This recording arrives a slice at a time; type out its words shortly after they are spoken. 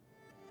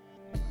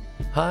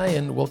Hi,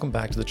 and welcome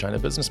back to the China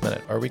Business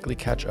Minute, our weekly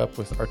catch-up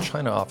with our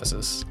China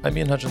offices. I'm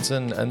Ian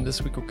Hutchinson, and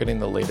this week we're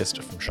getting the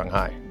latest from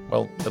Shanghai.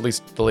 Well, at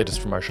least the latest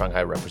from our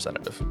Shanghai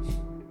representative.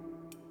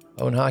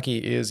 Owen Hockey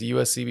is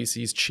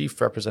USCBC's chief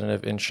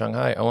representative in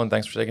Shanghai. Owen,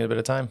 thanks for taking a bit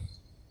of time.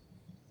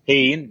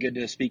 Hey Ian, good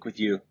to speak with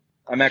you.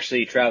 I'm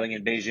actually traveling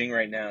in Beijing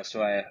right now,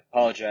 so I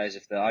apologize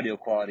if the audio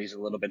quality is a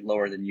little bit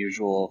lower than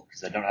usual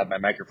because I don't have my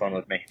microphone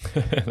with me.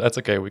 That's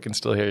okay. We can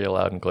still hear you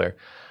loud and clear.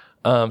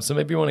 So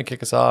maybe you want to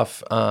kick us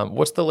off.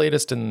 What's the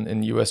latest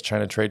in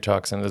U.S.-China trade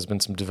talks? And there's been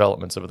some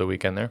developments over the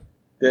weekend there.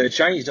 The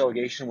Chinese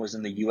delegation was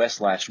in the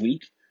U.S. last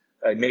week.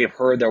 You may have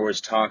heard there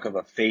was talk of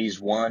a phase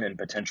one and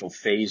potential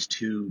phase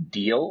two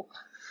deal,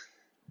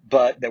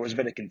 but there was a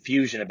bit of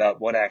confusion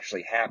about what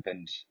actually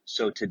happened.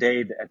 So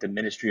today at the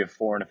Ministry of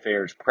Foreign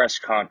Affairs press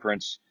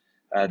conference,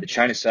 the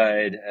China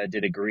side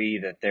did agree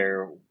that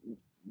there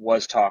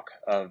was talk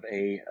of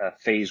a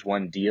phase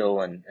one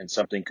deal and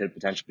something could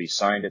potentially be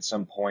signed at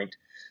some point.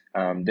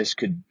 This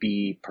could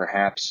be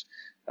perhaps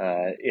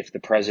if the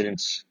President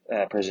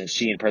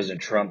Xi and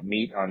President Trump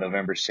meet on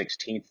November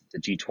 16th, the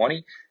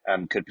G20,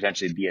 could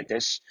potentially be at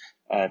this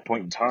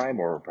point in time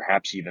or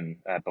perhaps even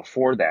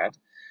before that.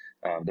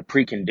 The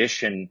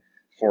precondition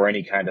for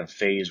any kind of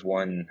phase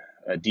one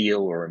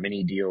deal or a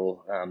mini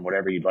deal,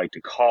 whatever you'd like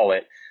to call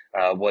it,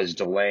 was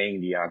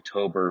delaying the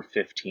October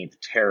 15th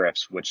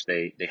tariffs, which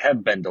they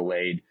have been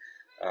delayed.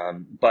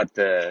 But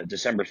the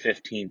December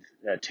 15th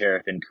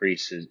tariff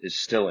increase is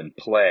still in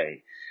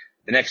play.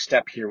 The next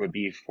step here would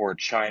be for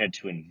China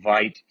to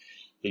invite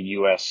the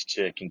U.S.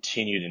 to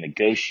continue to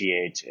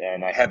negotiate,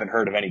 and I haven't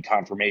heard of any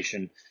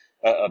confirmation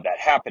of that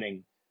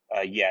happening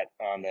yet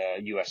on the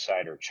U.S.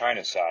 side or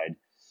China side.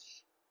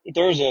 If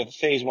there is a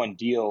phase one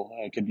deal,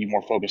 it could be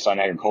more focused on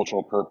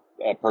agricultural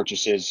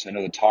purchases. I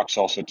know the talks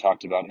also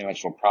talked about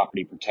intellectual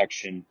property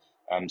protection,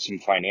 some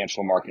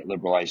financial market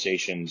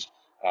liberalizations.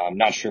 I'm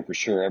not sure for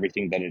sure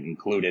everything that it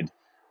included,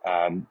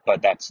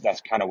 but that's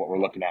kind of what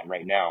we're looking at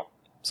right now.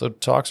 So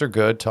talks are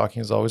good.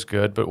 Talking is always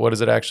good. But what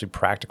does it actually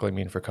practically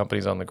mean for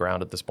companies on the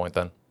ground at this point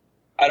then?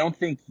 I don't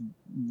think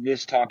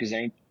this talk is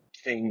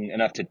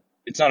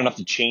it's not enough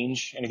to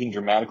change anything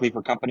dramatically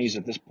for companies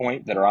at this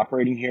point that are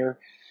operating here.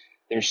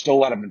 There's still a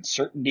lot of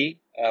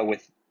uncertainty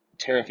with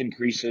tariff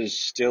increases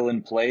still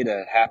in play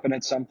to happen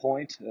at some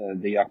point.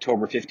 The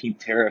October 15th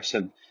tariffs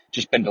have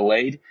just been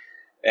delayed,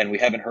 and we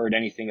haven't heard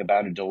anything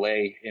about a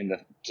delay in the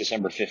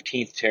December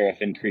 15th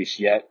tariff increase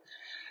yet.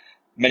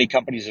 Many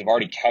companies have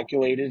already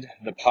calculated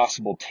the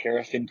possible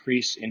tariff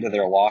increase into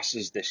their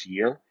losses this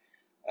year.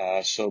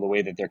 So the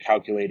way that they're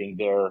calculating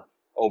their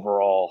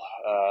overall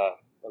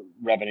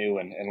revenue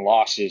and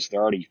losses,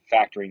 they're already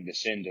factoring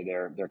this into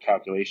their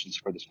calculations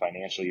for this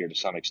financial year to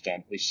some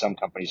extent. At least some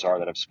companies are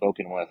that I've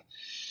spoken with.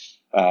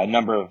 A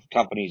number of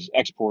companies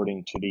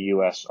exporting to the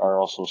U.S. are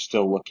also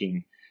still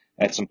looking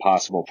at some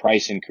possible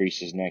price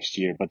increases next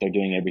year, but they're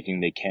doing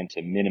everything they can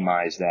to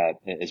minimize that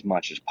as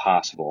much as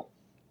possible.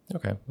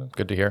 Okay,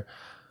 good to hear.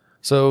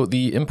 So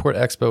the Import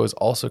Expo is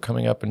also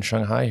coming up in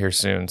Shanghai here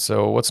soon.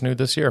 So what's new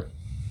this year?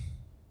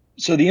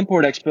 So the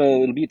Import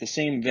Expo, it'll be at the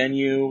same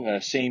venue,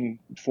 same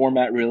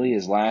format really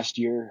as last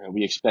year.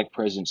 We expect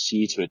President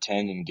Xi to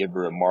attend and give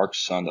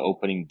remarks on the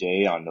opening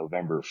day on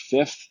November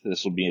 5th.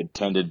 This will be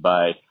attended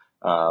by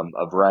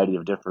a variety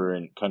of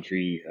different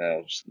country,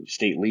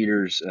 state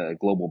leaders,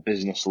 global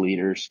business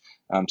leaders,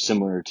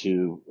 similar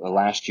to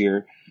last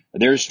year.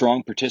 There's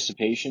strong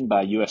participation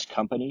by U.S.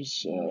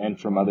 companies and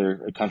from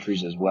other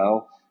countries as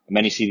well.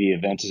 Many see the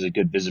event as a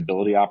good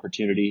visibility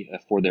opportunity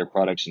for their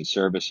products and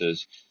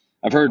services.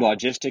 I've heard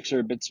logistics are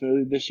a bit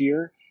smooth this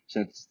year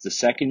since it's the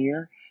second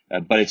year,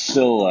 but it's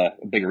still a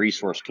big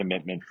resource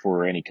commitment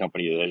for any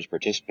company that is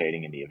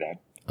participating in the event.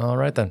 All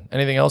right, then.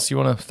 Anything else you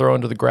want to throw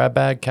into the grab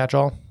bag,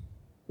 catch-all?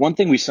 One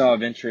thing we saw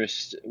of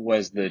interest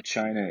was the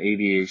China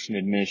Aviation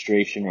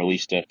Administration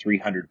released a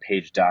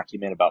 300-page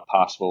document about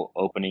possible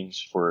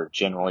openings for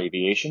general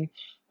aviation.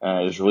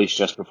 It was released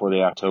just before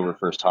the October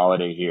 1st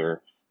holiday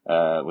here,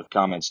 with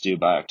comments due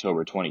by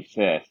October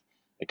 25th.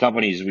 The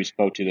companies we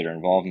spoke to that are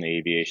involved in the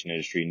aviation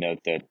industry note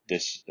that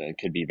this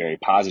could be a very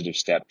positive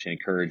step to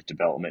encourage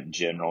development in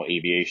general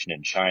aviation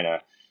in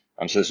China.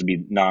 So this would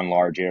be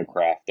non-large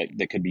aircraft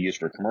that could be used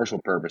for commercial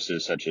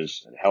purposes such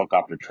as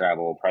helicopter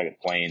travel, private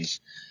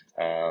planes,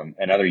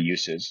 and other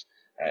uses.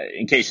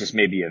 In case this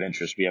may be of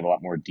interest, we have a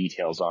lot more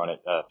details on it.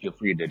 Feel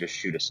free to just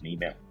shoot us an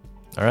email.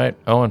 All right,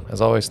 Owen,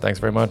 as always, thanks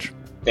very much.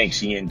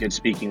 Thanks, Ian. Good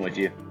speaking with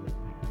you.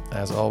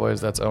 As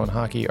always, that's Owen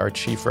Hockey, our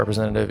chief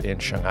representative in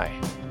Shanghai.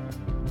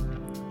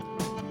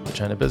 The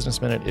China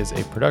Business Minute is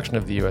a production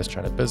of the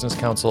U.S.-China Business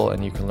Council,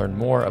 and you can learn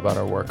more about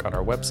our work on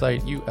our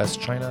website,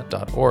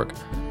 uschina.org.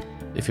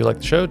 If you like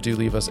the show, do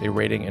leave us a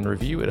rating and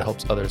review. It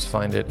helps others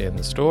find it in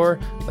the store.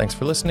 Thanks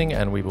for listening,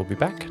 and we will be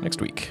back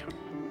next week.